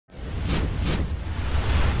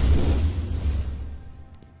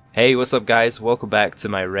Hey, what's up guys? Welcome back to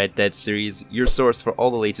my Red Dead series, your source for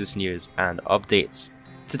all the latest news and updates.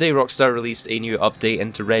 Today Rockstar released a new update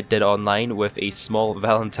into Red Dead Online with a small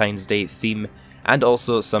Valentine's Day theme and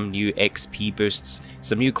also some new XP boosts,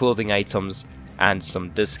 some new clothing items and some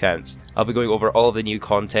discounts. I'll be going over all of the new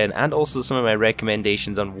content and also some of my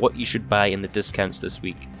recommendations on what you should buy in the discounts this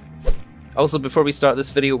week. Also, before we start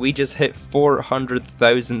this video, we just hit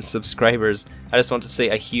 400,000 subscribers. I just want to say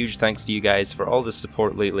a huge thanks to you guys for all the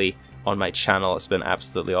support lately on my channel. It's been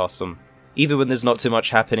absolutely awesome. Even when there's not too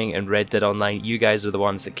much happening in Red Dead Online, you guys are the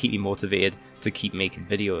ones that keep me motivated to keep making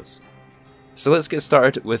videos. So let's get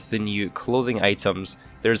started with the new clothing items.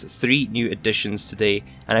 There's 3 new additions today,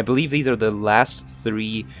 and I believe these are the last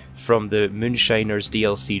 3 from the Moonshiners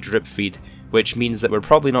DLC drip feed, which means that we're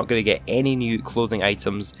probably not going to get any new clothing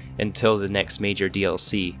items until the next major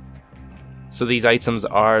DLC. So these items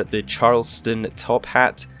are the Charleston top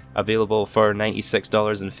hat, available for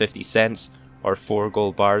 $96.50 or 4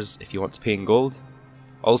 gold bars if you want to pay in gold.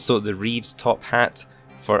 Also the Reaves top hat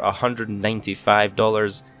for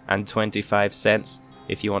 $195.25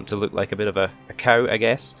 if you want to look like a bit of a cow, I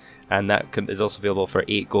guess, and that is also available for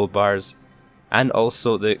 8 gold bars. And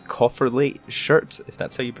also the Caugherty shirt, if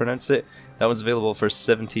that's how you pronounce it. That one's available for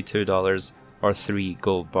 $72 or 3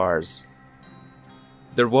 gold bars.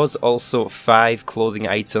 There was also 5 clothing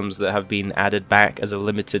items that have been added back as a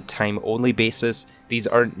limited time only basis. These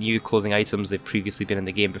aren't new clothing items, they've previously been in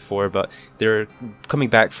the game before, but they're coming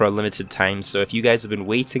back for a limited time, so if you guys have been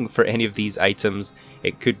waiting for any of these items,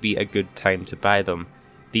 it could be a good time to buy them.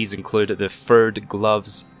 These include the furred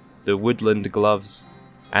gloves, the Woodland gloves,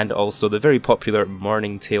 and also the very popular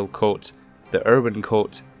Morning Tail coat, the Irwin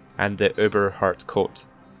coat, and the Eberhart coat.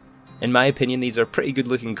 In my opinion, these are pretty good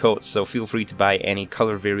looking coats, so feel free to buy any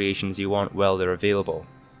colour variations you want while they're available.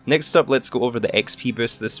 Next up, let's go over the XP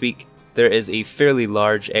boost this week. There is a fairly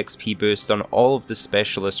large XP boost on all of the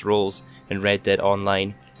specialist roles in Red Dead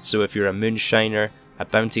Online, so if you're a moonshiner, a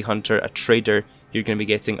bounty hunter, a trader, you're going to be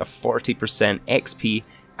getting a 40% XP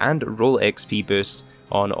and role XP boost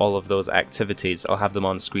on all of those activities. I'll have them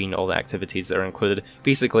on screen, all the activities that are included,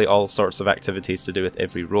 basically all sorts of activities to do with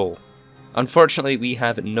every role. Unfortunately, we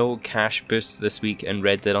have no cash boosts this week in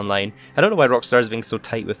Red Dead Online. I don't know why Rockstar is being so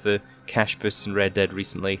tight with the cash boosts in Red Dead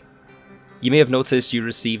recently. You may have noticed you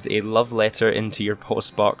received a love letter into your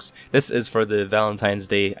post box. This is for the Valentine's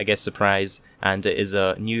Day, I guess, surprise, and it is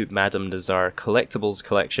a new Madame Nazar collectibles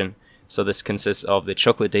collection. So this consists of the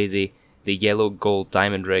chocolate daisy, the yellow gold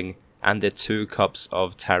diamond ring, and the 2 cups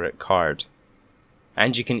of tarot card.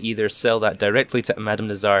 And you can either sell that directly to Madame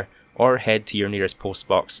Nazar or head to your nearest post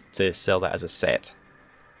box to sell that as a set.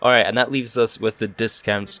 Alright, and that leaves us with the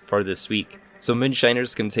discounts for this week. So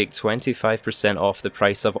moonshiners can take 25% off the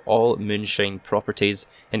price of all moonshine properties,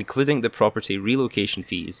 including the property relocation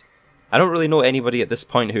fees. I don't really know anybody at this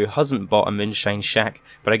point who hasn't bought a moonshine shack,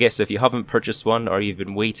 but I guess if you haven't purchased one or you've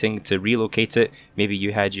been waiting to relocate it, maybe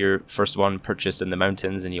you had your first one purchased in the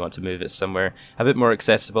mountains and you want to move it somewhere a bit more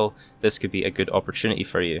accessible, this could be a good opportunity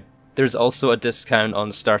for you. There's also a discount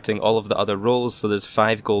on starting all of the other roles, so there's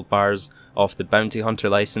 5 gold bars off the bounty hunter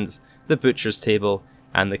license, the butcher's table,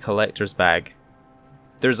 and the collector's bag.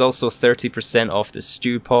 There's also 30% off the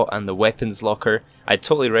stew pot and the weapons locker. I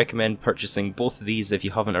totally recommend purchasing both of these if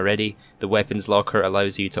you haven't already. The weapons locker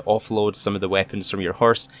allows you to offload some of the weapons from your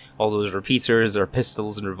horse. All those repeaters or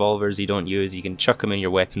pistols and revolvers you don't use, you can chuck them in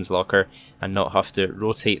your weapons locker and not have to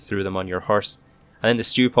rotate through them on your horse. And then the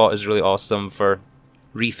stew pot is really awesome for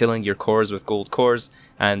refilling your cores with gold cores,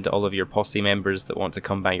 and all of your posse members that want to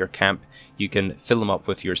come by your camp, you can fill them up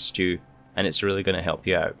with your stew, and it's really going to help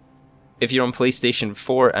you out. If you're on PlayStation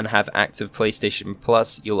 4 and have active PlayStation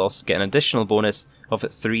Plus, you'll also get an additional bonus of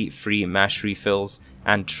 3 free mash refills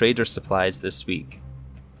and trader supplies this week.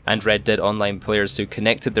 And Red Dead Online players who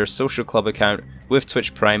connected their social club account with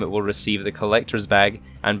Twitch Prime will receive the collector's bag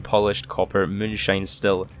and polished copper moonshine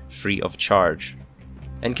still free of charge.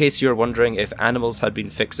 In case you're wondering if animals had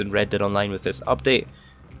been fixed in Red Dead Online with this update,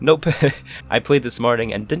 nope, I played this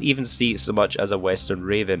morning and didn't even see so much as a western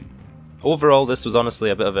raven. Overall, this was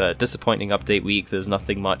honestly a bit of a disappointing update week. There's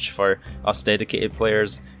nothing much for us dedicated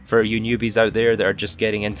players. For you newbies out there that are just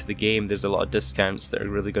getting into the game, there's a lot of discounts that are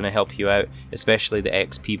really going to help you out, especially the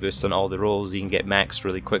XP boost on all the roles. You can get maxed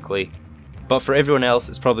really quickly. But for everyone else,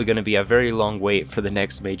 it's probably going to be a very long wait for the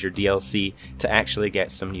next major DLC to actually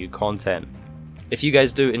get some new content. If you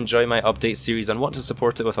guys do enjoy my update series and want to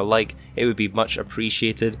support it with a like, it would be much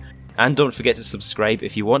appreciated. And don't forget to subscribe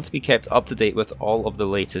if you want to be kept up to date with all of the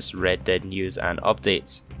latest Red Dead news and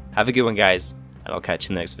updates. Have a good one guys, and I'll catch you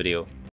in the next video.